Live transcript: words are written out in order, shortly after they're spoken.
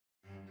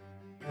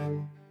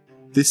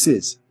This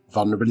is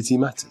Vulnerability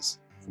Matters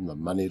from the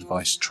Money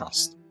Advice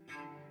Trust.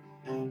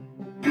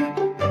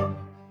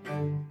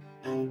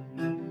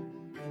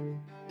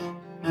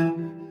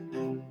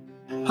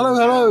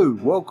 Hello.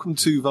 Welcome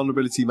to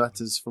Vulnerability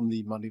Matters from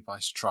the Money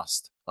Advice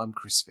Trust. I'm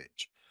Chris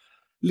Fitch.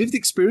 Lived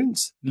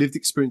experience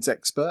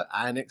expert,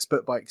 and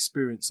expert by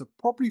experience are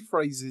probably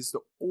phrases that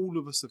all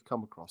of us have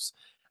come across,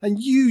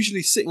 and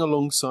usually sitting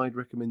alongside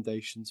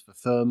recommendations for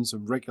firms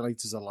and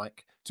regulators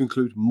alike to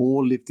include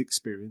more lived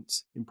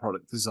experience in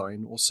product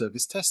design or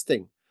service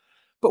testing.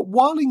 But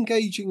while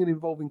engaging and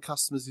involving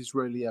customers is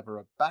rarely ever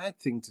a bad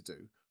thing to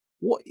do,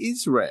 what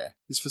is rare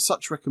is for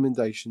such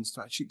recommendations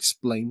to actually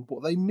explain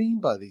what they mean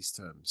by these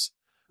terms.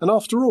 And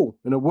after all,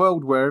 in a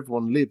world where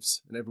everyone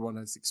lives and everyone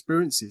has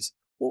experiences,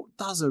 what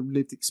does a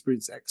lived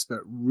experience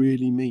expert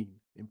really mean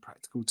in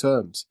practical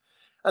terms?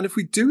 And if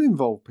we do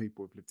involve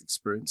people with lived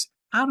experience,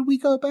 how do we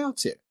go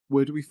about it?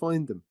 Where do we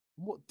find them?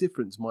 What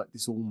difference might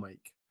this all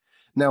make?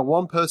 Now,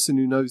 one person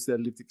who knows their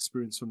lived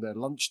experience from their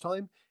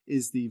lunchtime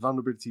is the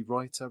vulnerability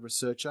writer,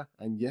 researcher,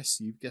 and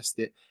yes, you've guessed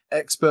it,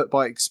 expert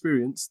by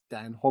experience,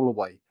 Dan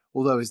Holloway.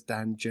 Although, as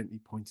Dan gently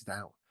pointed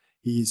out,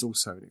 he is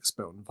also an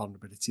expert on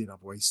vulnerability in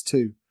other ways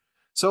too.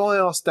 So I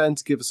asked Dan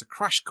to give us a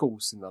crash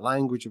course in the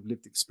language of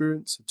lived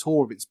experience, a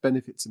tour of its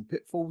benefits and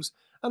pitfalls,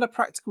 and a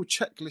practical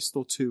checklist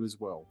or two as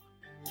well.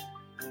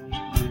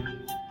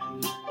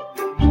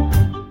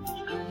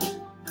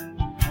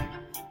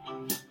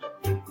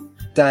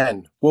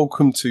 Dan,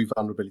 welcome to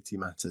Vulnerability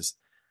Matters.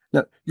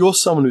 Now, you're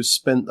someone who's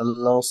spent the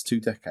last 2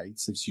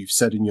 decades, as you've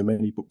said in your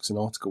many books and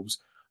articles,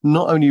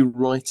 not only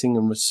writing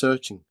and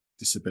researching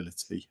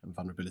disability and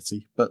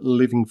vulnerability, but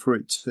living through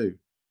it too.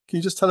 Can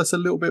you just tell us a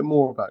little bit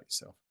more about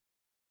yourself?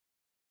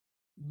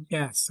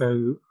 Yeah,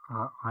 so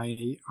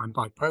I'm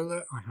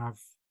bipolar. I have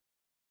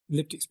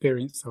lived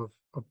experience of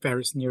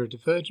various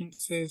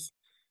neurodivergences.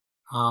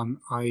 I'm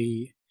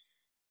a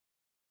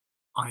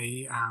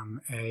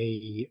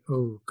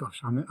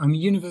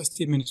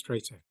university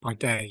administrator by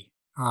day.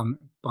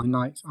 By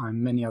night,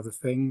 I'm many other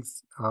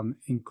things,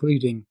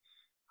 including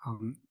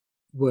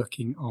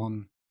working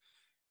on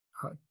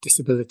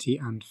disability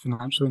and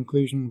financial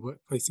inclusion,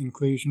 workplace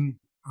inclusion.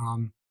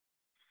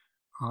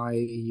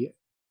 I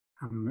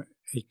am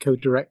a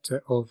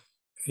co-director of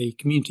a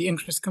community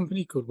interest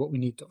company called What We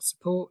Need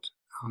Support,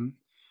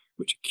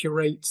 which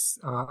curates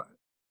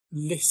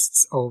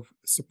lists of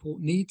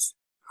support needs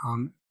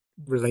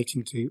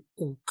relating to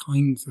all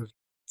kinds of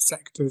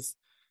sectors,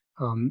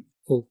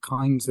 all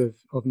kinds of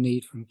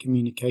need, from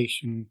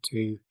communication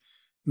to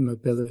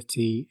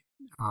mobility,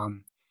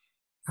 and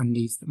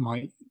needs that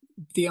might,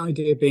 the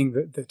idea being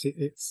that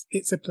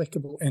it's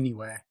applicable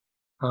anywhere.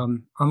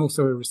 I'm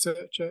also a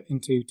researcher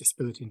into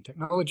disability and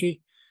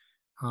technology.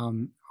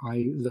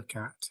 I look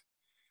at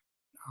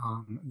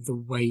the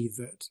way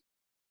that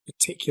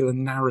particular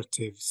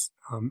narratives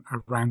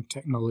around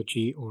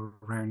technology or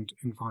around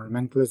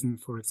environmentalism,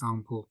 for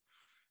example,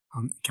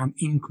 can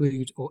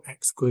include or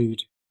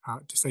exclude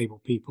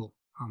disabled people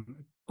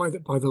by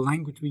the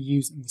language we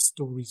use and the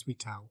stories we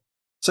tell.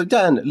 So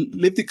Dan,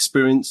 lived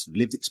experience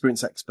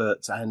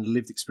experts and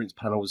lived experience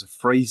panels are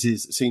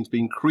phrases that seem to be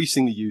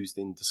increasingly used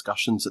in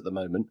discussions at the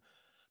moment.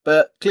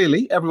 But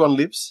clearly everyone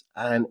lives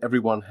and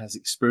everyone has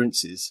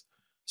experiences.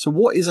 So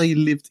what is a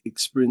lived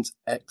experience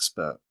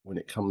expert when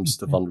it comes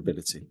to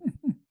vulnerability?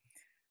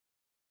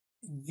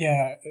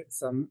 Yeah,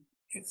 it's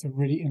a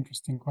really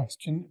interesting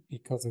question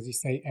because, as you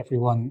say,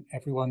 everyone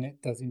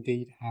it does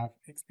indeed have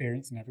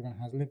experience and everyone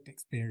has lived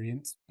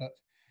experience. But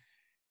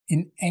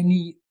in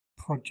any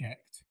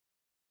project,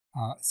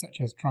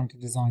 such as trying to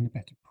design a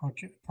better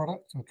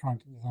product or trying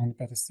to design a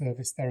better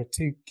service, there are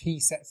two key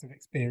sets of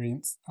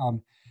experience.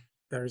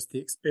 There is the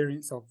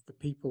experience of the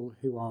people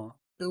who are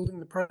building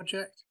the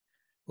project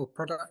or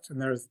product,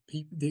 and there is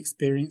the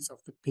experience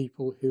of the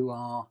people who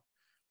are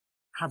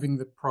having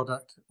the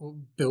product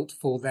built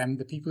for them,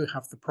 the people who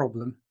have the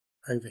problem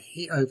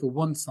over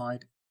one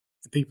side,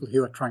 the people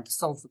who are trying to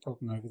solve the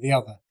problem over the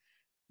other.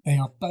 They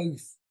are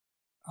both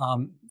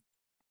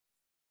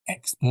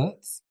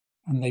experts,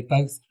 and they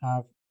both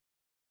have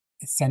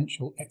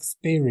essential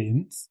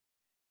experience,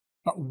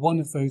 but one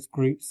of those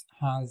groups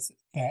has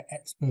their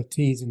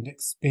expertise and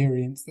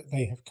experience that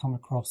they have come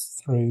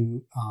across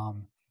through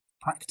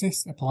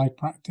practice, applied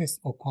practice,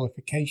 or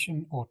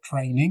qualification or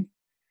training,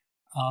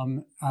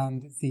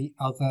 and the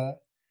other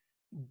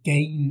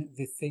gain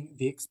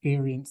the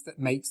experience that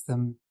makes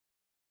them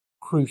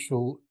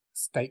crucial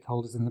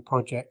stakeholders in the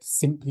project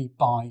simply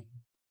by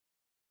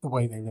the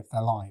way they live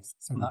their lives.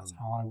 So that's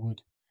how I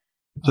would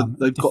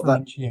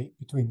differentiate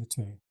between the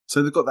two.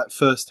 So they've got that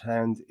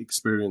first-hand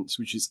experience,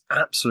 which is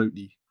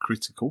absolutely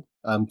critical,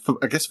 for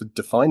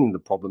defining the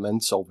problem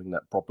and solving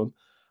that problem.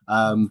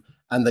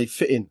 And they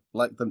fit in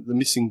like the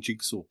missing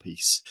jigsaw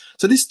piece.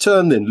 So this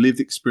term then,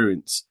 lived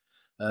experience,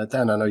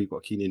 Dan, I know you've got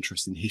a keen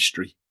interest in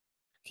history.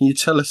 Can you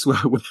tell us where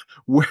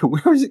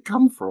has it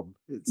come from?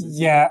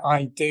 Yeah,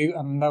 I do.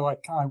 And no,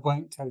 I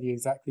won't tell you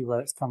exactly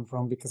where it's come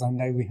from because I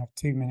know we have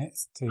 2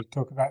 minutes to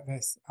talk about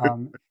this.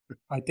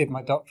 I did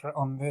my doctorate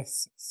on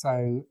this,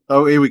 so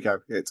Oh, here we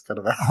go. Yeah, it's kind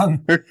of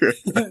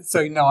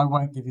so no, I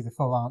won't give you the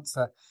full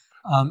answer.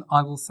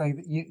 I will say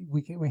that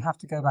we have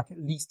to go back at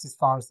least as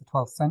far as the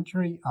 12th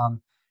century,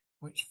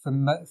 which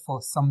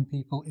for some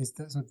people is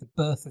the sort of the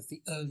birth of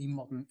the early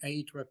modern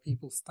age, where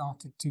people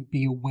started to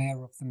be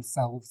aware of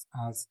themselves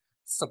as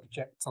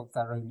subjects of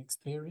their own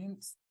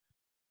experience.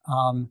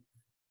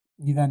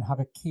 You then have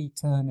a key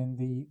turn in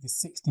the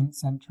 16th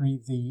century,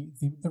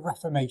 the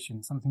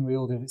Reformation, something we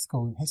all did at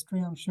school in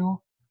history, I'm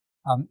sure,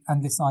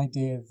 and this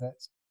idea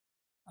that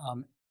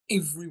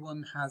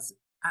everyone has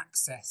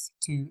access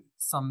to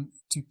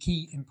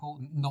key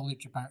important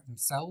knowledge about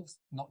themselves,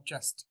 not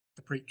just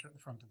the preacher at the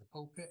front of the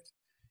pulpit.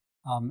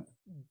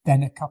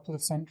 Then a couple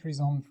of centuries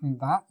on from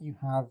that, you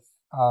have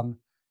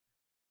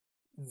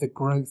the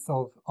growth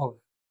of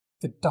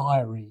the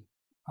diary,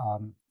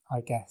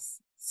 I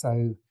guess.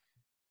 So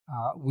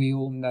we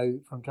all know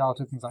from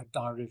childhood things like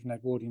Diary of an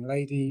Edwardian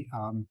Lady,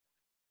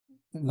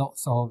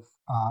 lots of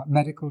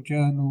medical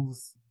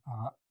journals.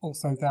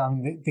 Also, there, I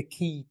mean, the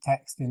key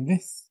text in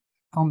this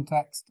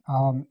context,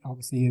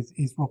 obviously,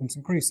 is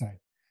Robinson Crusoe,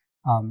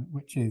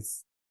 which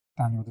is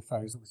Daniel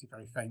Defoe's obviously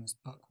very famous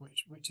book,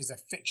 which is a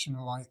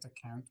fictionalized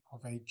account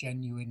of a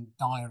genuine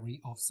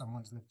diary of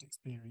someone's lived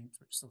experience,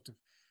 which sort of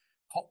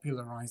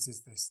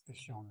popularizes this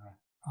genre.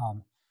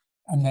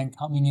 And then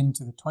coming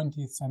into the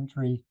 20th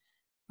century,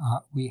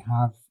 we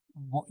have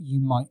what you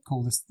might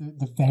call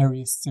the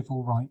various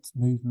civil rights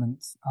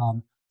movements,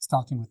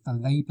 starting with the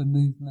labour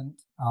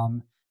movement,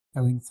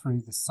 going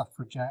through the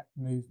suffragette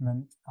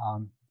movement.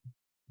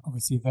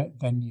 Obviously,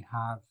 then you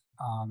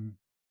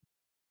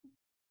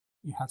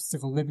have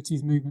civil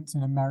liberties movements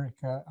in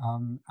America,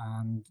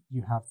 and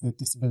you have the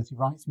disability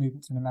rights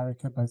movements in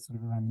America, both sort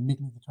of around the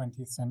middle of the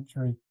 20th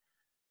century.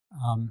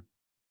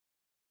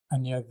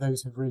 And yeah,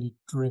 those have really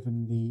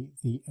driven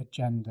the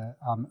agenda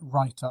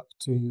right up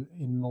to,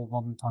 in more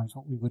modern times,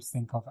 what we would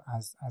think of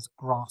as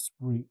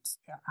grassroots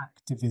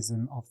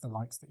activism of the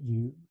likes that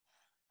you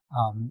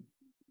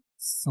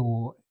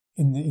saw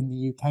in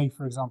the UK,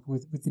 for example,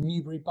 with the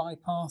Newbury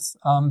bypass,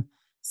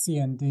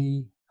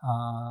 CND,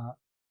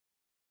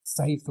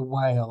 Save the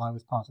Whale. I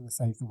was part of the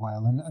Save the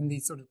Whale, and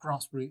these sort of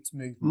grassroots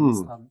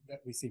movements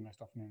that we see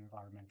most often in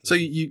environmental. So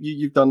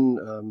you've done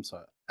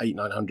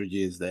 800-900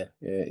 years there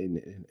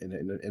in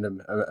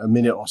a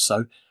minute or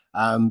so,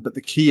 but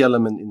the key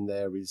element in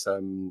there is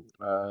the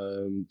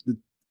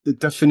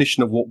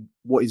definition of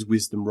what is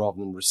wisdom rather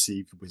than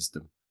received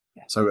wisdom.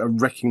 Yeah. So a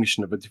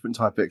recognition of a different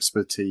type of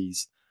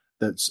expertise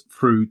that's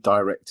through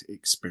direct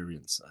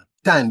experience.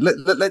 Dan,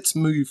 let's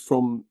move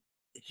from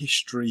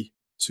history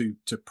to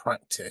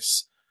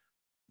practice.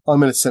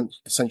 I'm an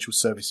essential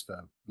service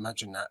firm.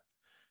 Imagine that.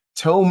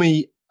 Tell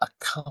me a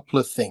couple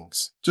of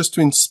things just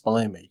to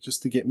inspire me,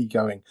 just to get me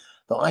going,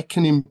 that I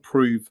can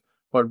improve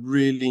by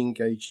really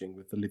engaging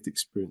with the lived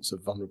experience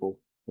of vulnerable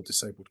or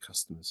disabled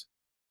customers.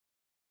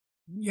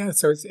 Yeah,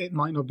 so it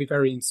might not be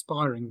very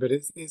inspiring, but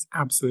it's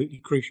absolutely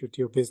crucial to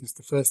your business.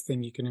 The first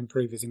thing you can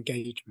improve is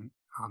engagement.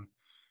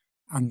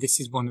 And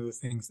this is one of the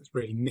things that's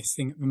really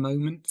missing at the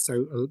moment.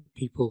 So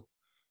people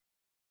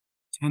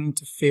tend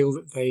to feel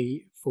that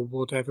they, for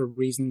whatever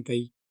reason,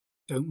 they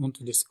don't want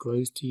to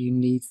disclose to you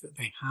needs that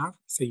they have,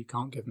 so you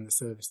can't give them the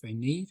service they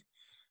need.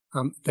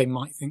 They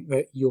might think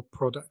that your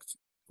product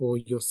or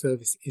your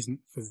service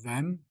isn't for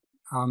them,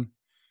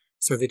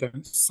 so they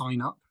don't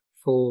sign up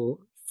for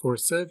a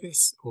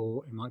service,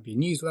 or it might be a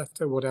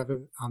newsletter,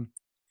 whatever,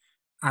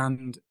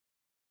 and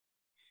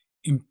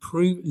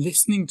improve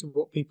listening to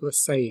what people are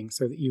saying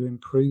so that you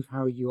improve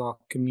how you are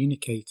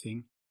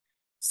communicating,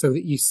 so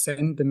that you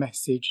send the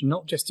message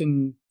not just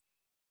when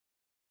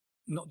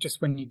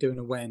you do an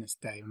awareness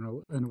day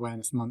or an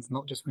awareness month,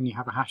 not just when you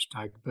have a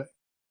hashtag, but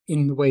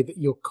in the way that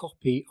your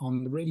copy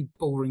on the really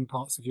boring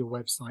parts of your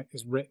website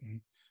is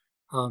written.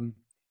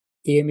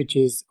 The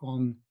images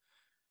on,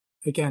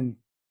 again,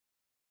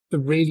 the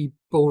really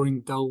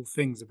boring, dull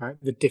things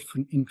about the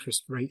different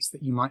interest rates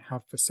that you might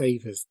have for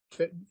savers.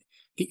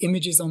 The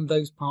images on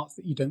those parts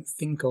that you don't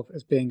think of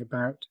as being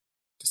about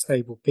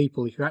disabled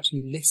people, if you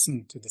actually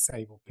listen to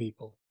disabled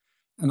people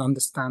and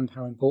understand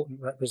how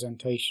important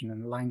representation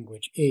and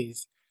language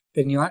is,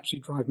 then you actually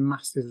drive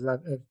massive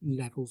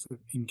levels of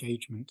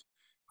engagement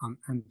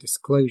and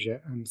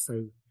disclosure. And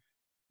so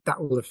that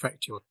will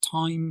affect your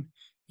time.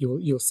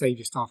 You'll save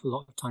your staff a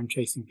lot of time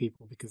chasing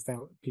people, because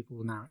people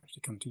will now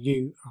actually come to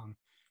you.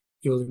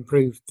 You'll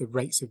improve the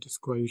rates of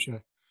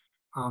disclosure.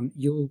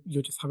 You'll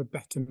just have a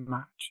better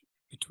match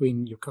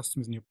between your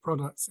customers and your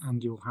products,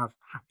 and you'll have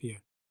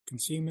happier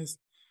consumers.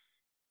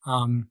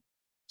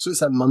 So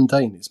it's that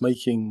mundane. It's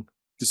making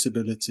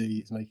disability,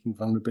 it's making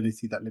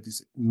vulnerability that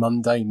is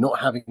mundane, not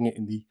having it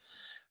in the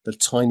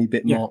tiny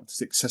bit marked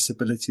as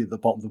accessibility at the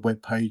bottom of the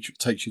web page. It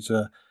takes you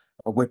to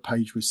a web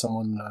page with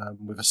someone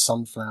with a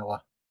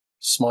sunflower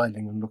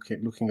smiling and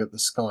looking at the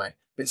sky.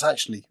 But it's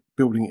actually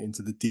building it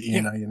into the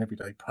DNA and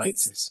everyday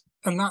practice.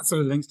 And that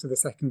sort of links to the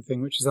second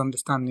thing, which is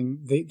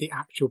understanding the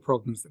actual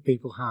problems that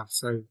people have.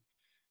 So,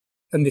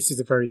 and this is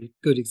a very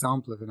good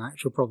example of an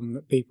actual problem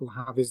that people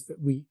have, is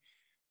that we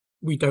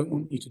don't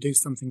want you to do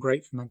something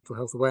great for mental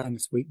health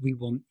awareness. We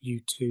want you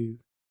to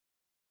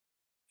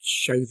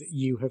show that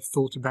you have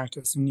thought about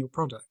us and your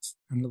products.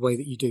 And the way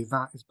that you do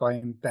that is by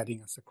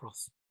embedding us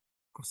across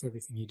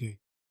everything you do.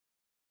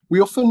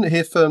 We often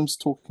hear firms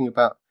talking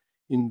about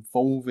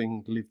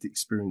involving lived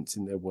experience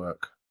in their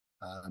work.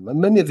 And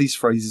many of these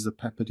phrases are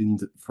peppered in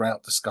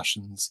throughout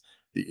discussions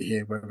that you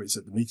hear, whether it's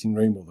at the meeting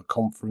room or the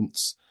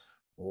conference,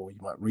 or you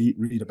might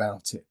read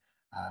about it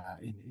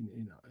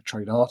in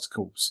trade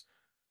articles.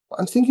 But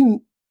I'm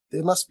thinking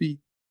there must be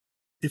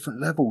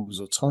different levels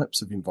or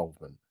types of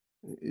involvement.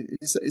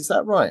 Is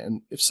that right?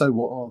 And if so,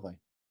 what are they?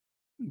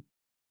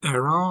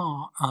 There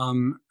are.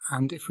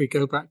 And if we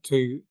go back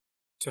to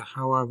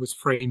how I was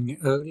framing it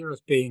earlier as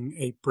being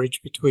a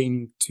bridge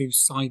between two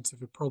sides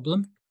of a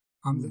problem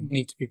that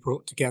need to be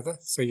brought together.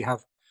 So you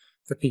have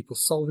the people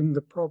solving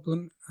the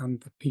problem and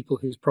the people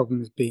whose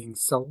problem is being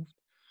solved.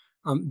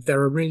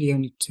 There are really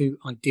only two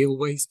ideal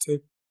ways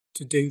to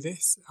do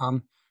this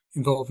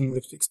involving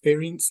lived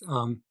experience.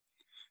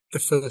 The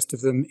first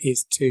of them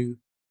is to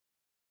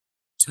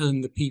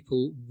turn the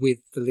people with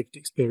the lived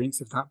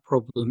experience of that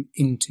problem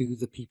into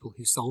the people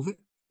who solve it,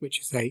 which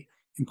is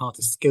in part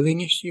a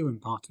skilling issue, in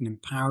part an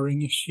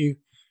empowering issue,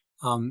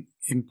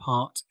 in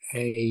part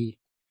a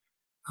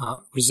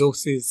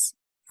resources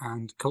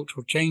and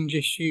cultural change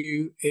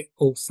issue. It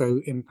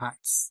also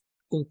impacts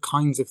all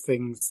kinds of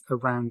things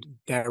around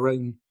their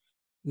own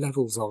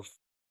levels of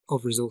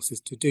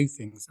resources to do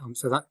things.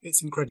 So that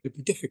it's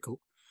incredibly difficult.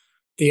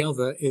 The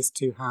other is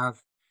to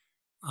have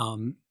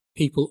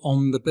people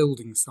on the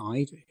building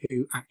side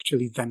who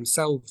actually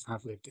themselves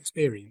have lived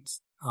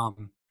experience.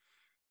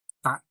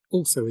 That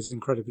also is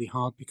incredibly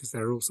hard because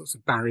there are all sorts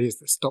of barriers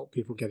that stop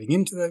people getting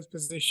into those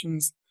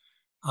positions.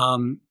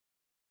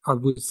 I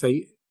would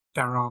say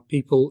there are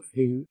people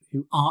who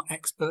are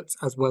experts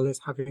as well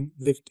as having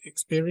lived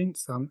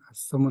experience. As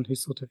someone who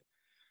sort of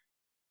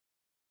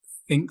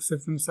thinks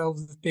of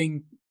themselves as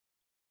being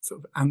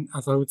sort of, and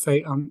as I would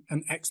say,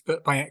 an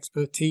expert by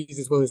expertise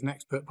as well as an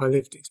expert by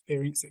lived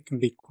experience, it can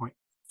be quite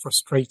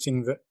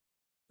frustrating that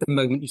the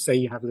moment you say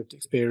you have lived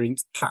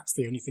experience, that's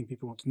the only thing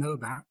people want to know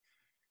about.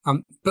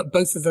 But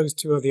both of those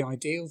two are the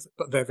ideals,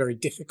 but they're very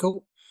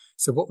difficult.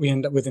 So what we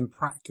end up with in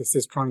practice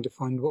is trying to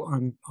find what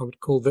I would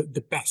call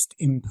the best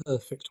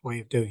imperfect way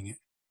of doing it,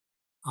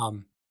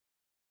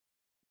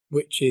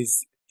 which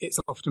is, it's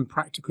often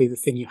practically the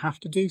thing you have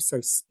to do.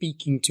 So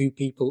speaking to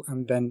people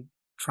and then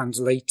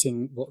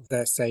translating what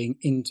they're saying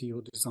into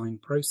your design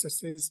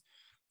processes,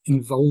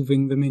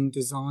 involving them in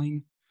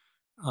design,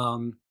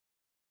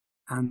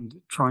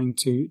 and trying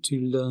to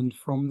learn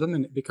from them,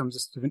 and it becomes a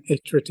sort of an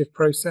iterative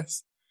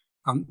process.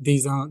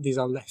 These are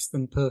less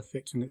than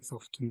perfect, and it's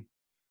often,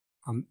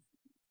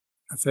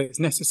 I'd say it's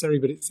necessary,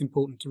 but it's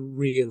important to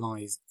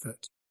realise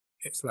that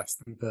it's less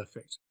than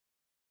perfect.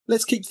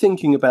 Let's keep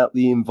thinking about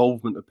the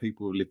involvement of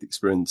people with lived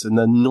experience and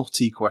the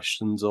knotty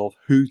questions of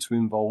who to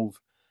involve,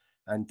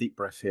 and deep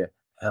breath here,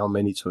 how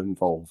many to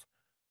involve.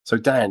 So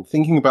Dan,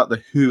 thinking about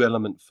the who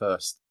element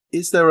first,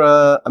 is there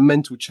a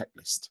mental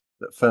checklist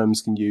that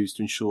firms can use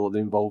to ensure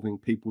they're involving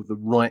people with the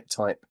right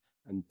type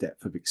and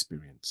depth of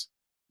experience?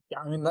 Yeah,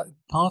 I mean,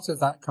 part of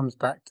that comes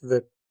back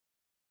to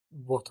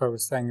what I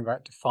was saying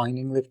about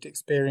defining lived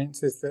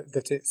experience, is that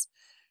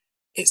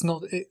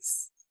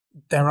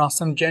there are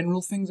some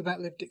general things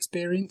about lived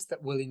experience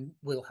that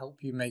will help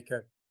you make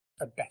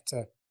a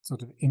better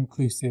sort of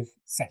inclusive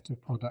set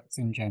of products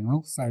in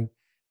general. So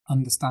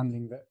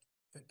understanding that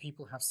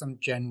people have some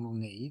general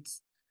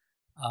needs,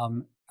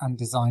 and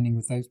designing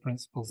with those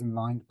principles in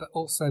mind. But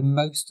also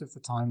most of the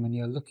time when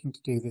you're looking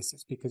to do this,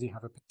 it's because you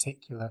have a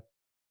particular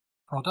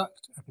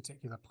product, a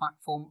particular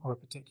platform, or a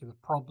particular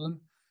problem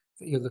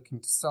that you're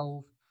looking to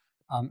solve.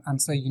 And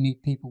so you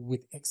need people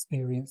with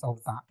experience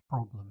of that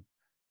problem.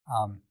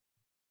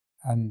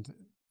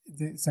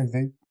 So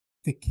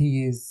the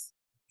key is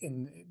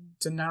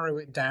to narrow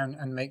it down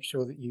and make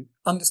sure that you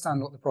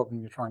understand what the problem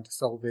you're trying to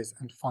solve is,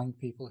 and find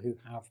people who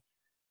have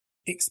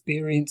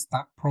experienced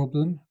that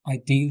problem,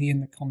 ideally in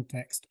the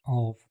context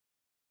of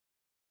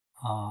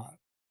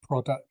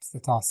products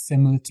that are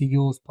similar to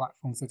yours,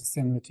 platforms that are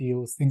similar to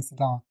yours, things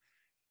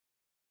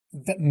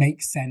that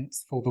make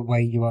sense for the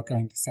way you are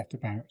going to set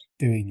about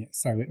doing it.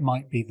 So it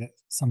might be that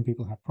some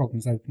people have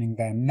problems opening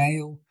their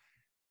mail,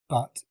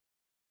 but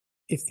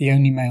if the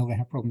only mail they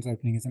have problems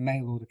opening is a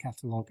mail order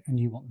catalogue and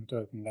you want them to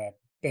open their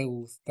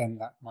bills, then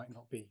that might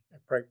not be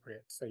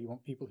appropriate. So you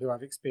want people who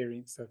have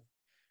experience of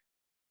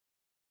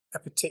a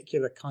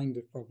particular kind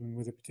of problem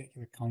with a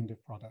particular kind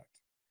of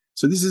product.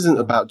 So this isn't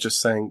about just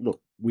saying,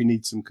 look, we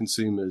need some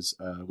consumers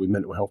with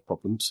mental health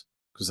problems,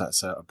 because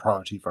that's a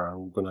priority for our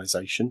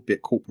organisation, be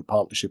it corporate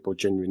partnership or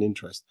genuine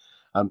interest.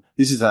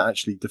 This is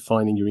actually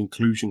defining your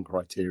inclusion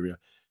criteria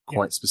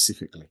quite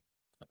specifically.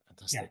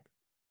 Fantastic.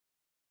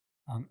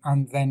 Yeah.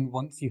 And then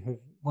once you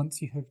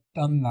have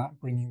done that,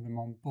 bringing them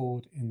on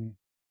board in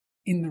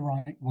in the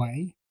right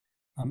way,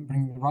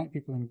 bringing the right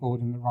people on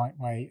board in the right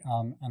way.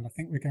 And I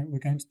think we're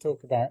going to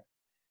talk about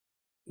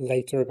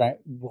later about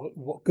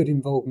what good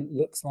involvement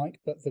looks like.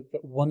 But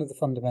one of the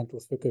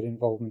fundamentals for good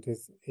involvement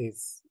is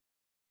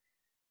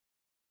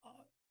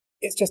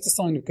it's just a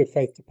sign of good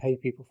faith to pay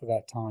people for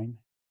their time,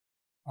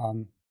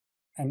 and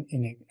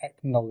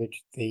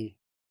acknowledge the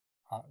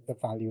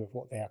value of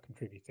what they are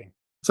contributing.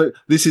 So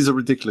this is a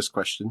ridiculous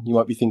question. You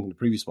might be thinking the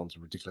previous ones are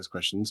ridiculous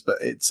questions, but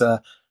it's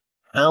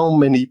how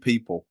many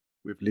people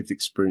with lived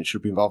experience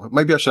should be involved?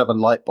 Maybe I should have a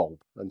light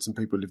bulb and some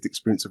people with lived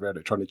experience around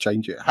it trying to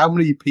change it. How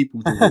many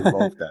people do we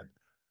involve, Dan?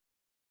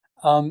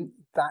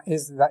 That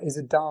is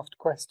a daft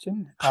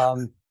question.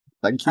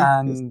 Thank you.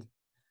 And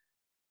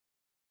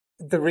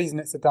the reason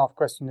it's a daft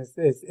question is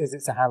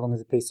it's a how long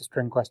is a piece of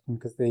string question,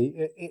 because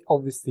it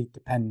obviously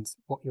depends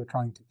what you're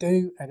trying to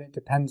do, and it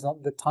depends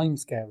on the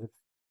timescale of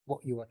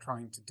what you are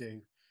trying to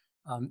do.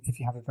 If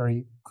you have a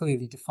very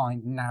clearly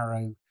defined,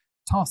 narrow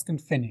task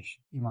and finish,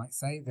 you might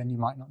say, then you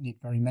might not need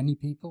very many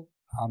people.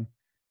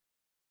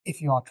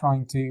 If you are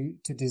trying to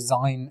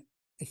design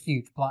a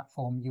huge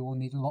platform, you will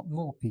need a lot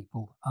more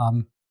people.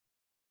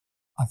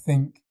 I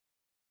think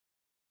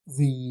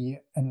the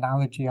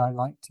analogy I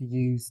like to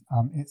use,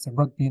 it's a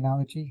rugby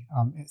analogy.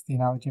 It's the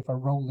analogy of a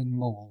rolling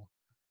maul,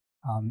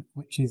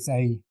 which is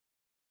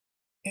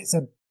it's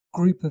a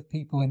group of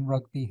people in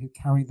rugby who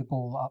carry the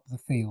ball up the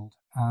field.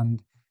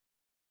 And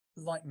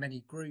like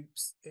many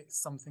groups,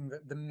 it's something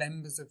that the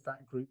members of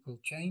that group will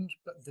change,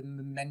 but the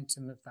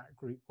momentum of that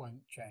group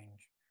won't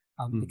change,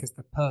 because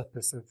the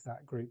purpose of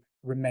that group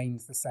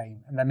remains the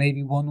same. And there may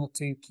be one or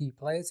two key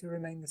players who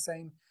remain the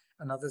same,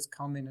 and others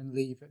come in and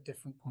leave at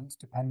different points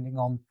depending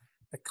on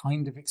the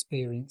kind of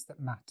experience that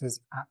matters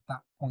at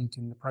that point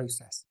in the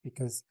process,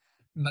 because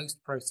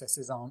most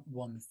processes aren't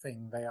one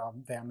thing. They are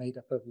made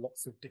up of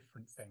lots of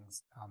different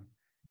things,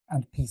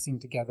 and piecing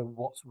together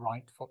what's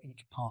right for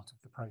each part of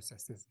the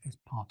process is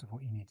part of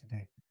what you need to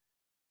do.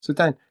 So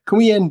Dan, can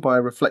we end by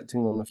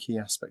reflecting on a key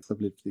aspect of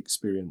lived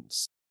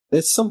experience?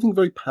 There's something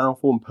very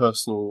powerful and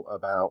personal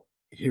about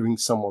hearing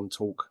someone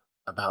talk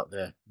about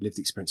their lived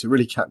experience. It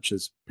really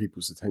captures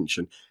people's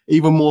attention,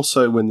 even more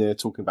so when they're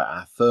talking about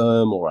our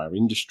firm or our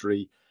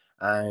industry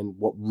and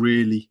what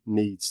really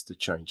needs to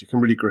change. It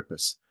can really grip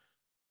us.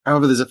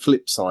 However, there's a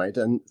flip side,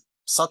 and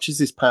such is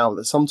this power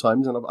that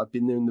sometimes, and I've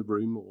been there in the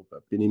room or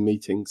I've been in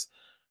meetings,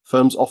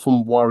 firms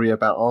often worry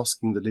about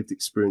asking the lived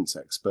experience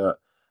expert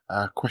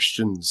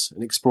questions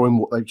and exploring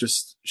what they've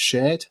just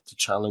shared, to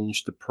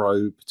challenge, to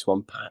probe, to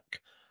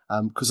unpack,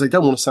 because they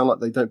don't want to sound like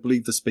they don't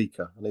believe the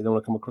speaker and they don't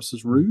want to come across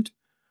as rude.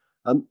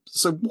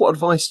 So what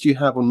advice do you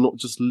have on not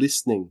just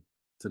listening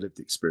to lived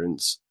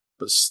experience,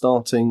 but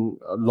starting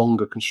a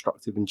longer,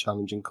 constructive and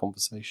challenging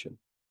conversation?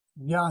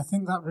 Yeah, I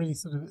think that really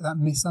that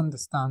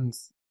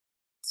misunderstands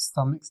to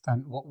some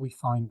extent what we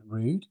find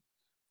rude.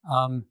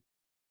 I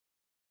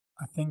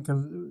think,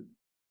 and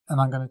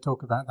I'm going to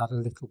talk about that a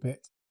little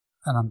bit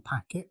and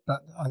unpack it,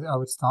 but I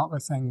would start by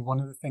saying one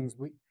of the things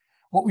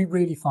what we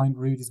really find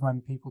rude is when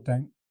people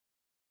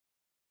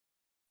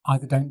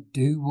either don't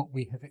do what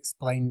we have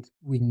explained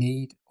we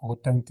need, or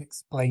don't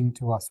explain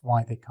to us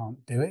why they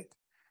can't do it.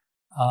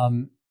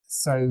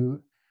 So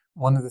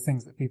one of the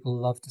things that people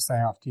love to say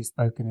after you've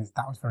spoken is,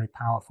 that was very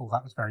powerful,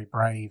 that was very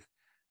brave,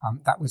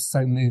 that was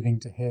so moving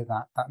to hear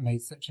that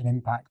made such an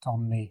impact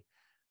on me,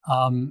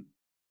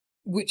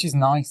 which is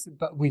nice,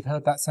 but we've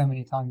heard that so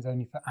many times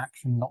only for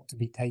action not to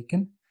be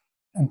taken.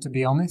 And to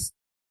be honest,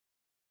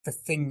 the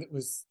thing that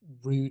was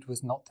rude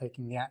was not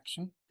taking the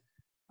action.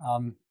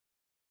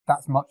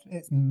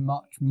 It's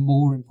much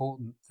more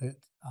important that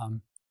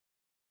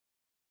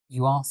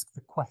you ask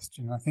the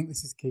question. I think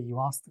this is key. You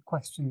ask the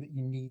question that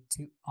you need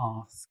to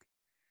ask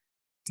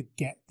to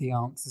get the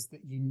answers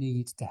that you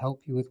need to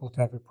help you with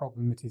whatever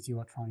problem it is you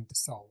are trying to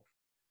solve.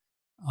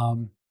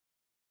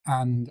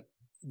 And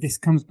this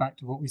comes back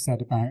to what we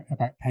said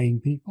about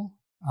paying people.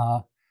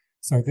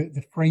 So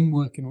the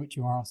framework in which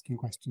you are asking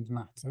questions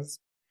matters.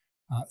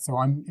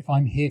 So if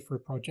I'm here for a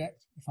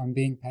project, if I'm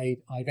being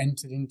paid, I've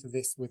entered into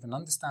this with an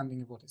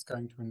understanding of what it's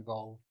going to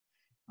involve.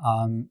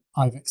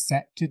 I've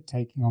accepted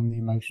taking on the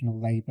emotional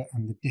labour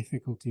and the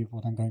difficulty of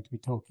what I'm going to be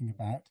talking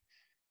about.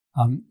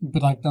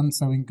 But I've done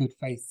so in good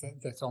faith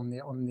that on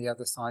the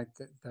other side,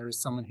 that there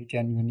is someone who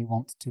genuinely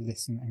wants to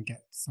listen and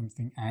get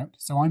something out.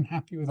 So I'm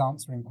happy with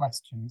answering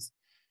questions.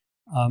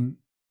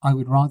 I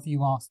would rather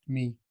you asked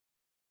me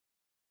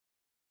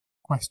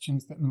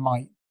questions that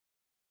might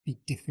be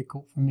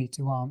difficult for me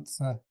to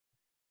answer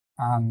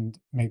and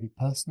maybe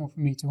personal for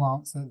me to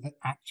answer, that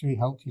actually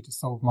helped you to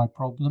solve my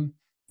problem,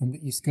 than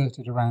that you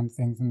skirted around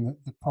things and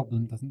that the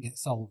problem doesn't get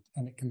solved,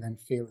 and it can then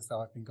feel as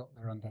though I've been got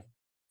there under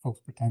false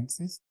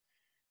pretenses.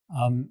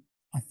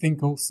 I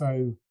think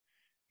also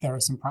there are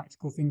some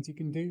practical things you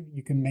can do.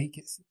 You can make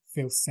it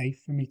feel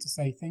safe for me to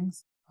say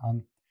things.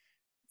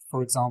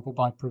 For example,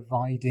 by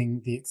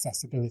providing the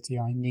accessibility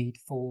I need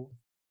for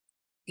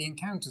the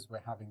encounters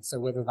we're having. So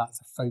whether that's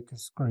a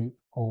focus group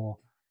or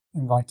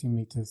inviting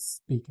me to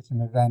speak at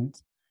an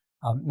event,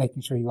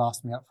 making sure you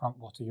ask me up front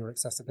what are your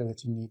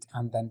accessibility needs,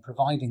 and then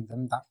providing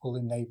them. That will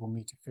enable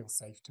me to feel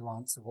safe to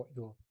answer what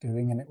you're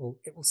doing, and it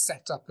will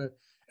set up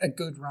a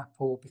good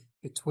rapport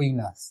between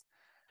us.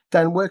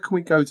 Dan, where can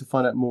we go to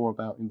find out more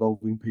about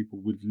involving people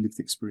with lived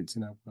experience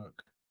in our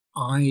work?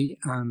 I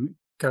am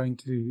going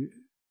to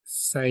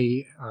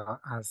say,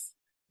 as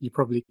you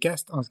probably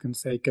guessed, I was going to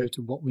say go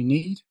to What We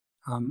Need,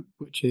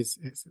 which is,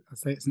 it's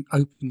an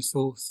open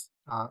source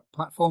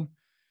platform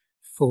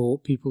for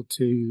people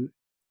to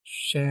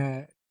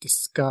share,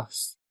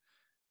 discuss,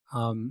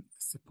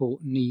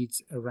 support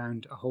needs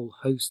around a whole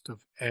host of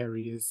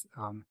areas,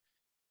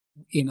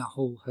 in a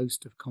whole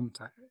host of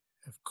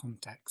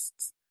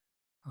contexts.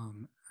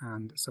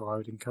 And so I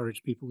would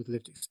encourage people with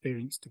lived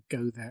experience to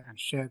go there and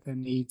share their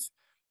needs.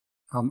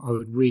 I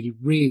would really,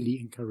 really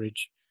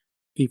encourage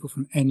people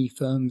from any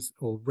firms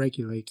or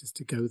regulators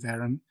to go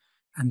there and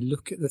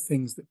look at the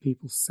things that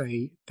people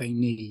say they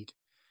need.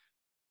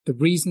 The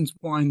reasons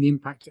why and the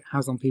impact it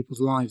has on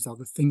people's lives are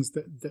the things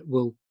that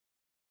will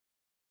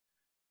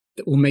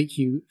make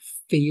you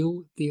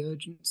feel the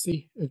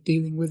urgency of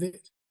dealing with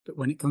it. But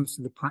when it comes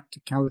to the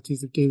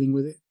practicalities of dealing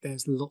with it,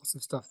 there's lots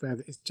of stuff there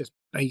that is just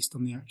based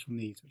on the actual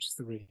needs, which is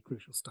the really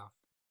crucial stuff.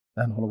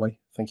 Dan Holloway,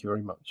 thank you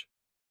very much.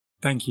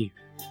 Thank you.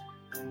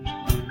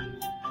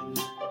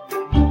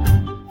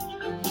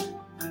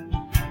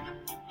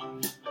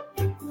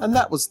 And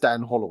that was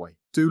Dan Holloway.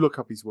 Do look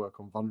up his work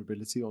on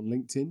vulnerability on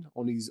LinkedIn,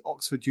 on his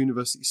Oxford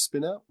University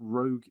spin-out,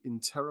 Rogue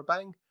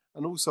Interrobang,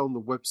 and also on the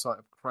website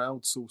of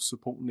crowdsourced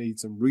support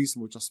needs and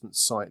reasonable adjustment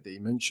site that he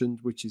mentioned,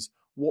 which is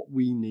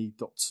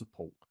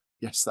whatweneed.support.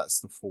 Yes, that's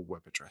the full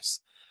web address.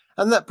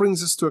 And that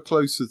brings us to a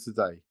close for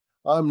today.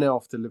 I'm now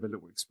off to live a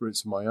little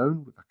experience of my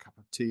own with a cup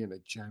of tea and a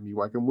jammy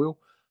wagon wheel.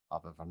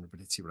 Other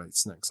vulnerability-related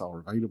snacks are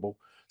available.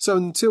 So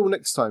until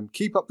next time,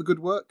 keep up the good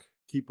work,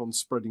 keep on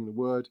spreading the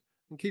word,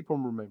 and keep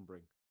on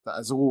remembering that,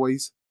 as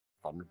always,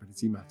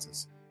 vulnerability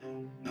matters.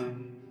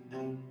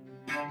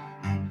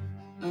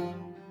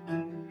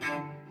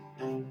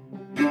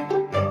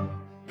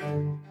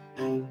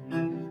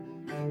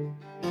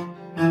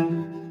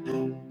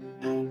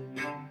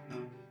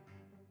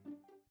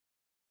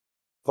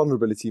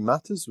 Vulnerability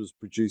Matters was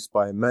produced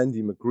by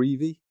Mandy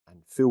McGreevy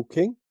and Phil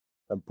King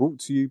and brought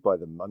to you by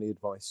the Money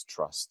Advice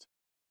Trust.